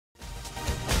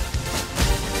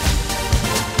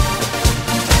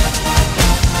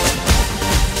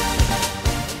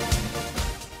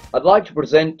I'd like to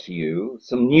present to you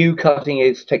some new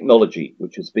cutting-edge technology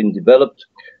which has been developed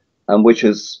and which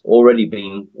has already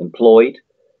been employed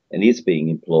and is being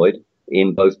employed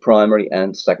in both primary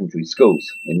and secondary schools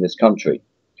in this country.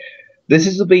 This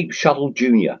is the BeepShuttle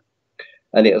Junior,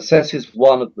 and it assesses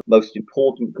one of the most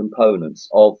important components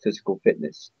of physical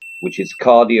fitness, which is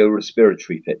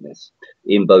cardiorespiratory fitness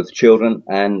in both children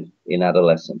and in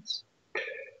adolescents.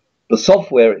 The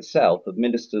software itself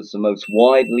administers the most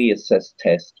widely assessed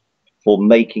test for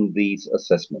making these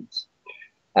assessments,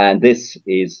 and this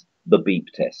is the Beep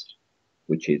test,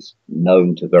 which is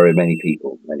known to very many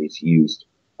people and is used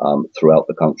throughout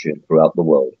the country and throughout the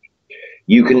world.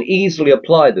 You can easily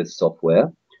apply this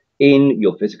software in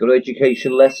your physical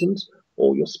education lessons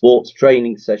or your sports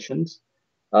training sessions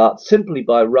simply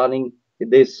by running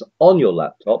this on your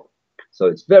laptop. So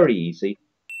it's very easy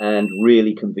and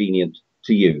really convenient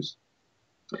to use.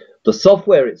 The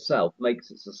software itself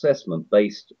makes its assessment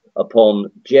based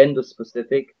upon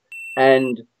gender-specific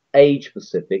and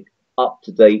age-specific,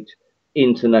 up-to-date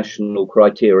international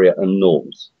criteria and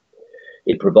norms.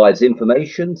 It provides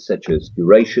information such as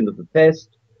duration of the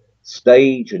test,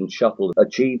 stage and shuttle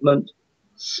achievement,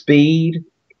 speed,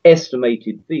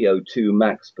 estimated VO2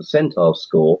 max percentile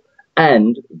score,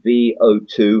 and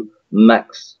VO2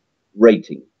 max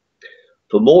rating.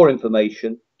 For more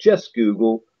information, just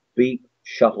Google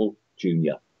BeepShuttle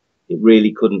Junior. It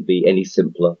really couldn't be any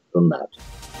simpler than that.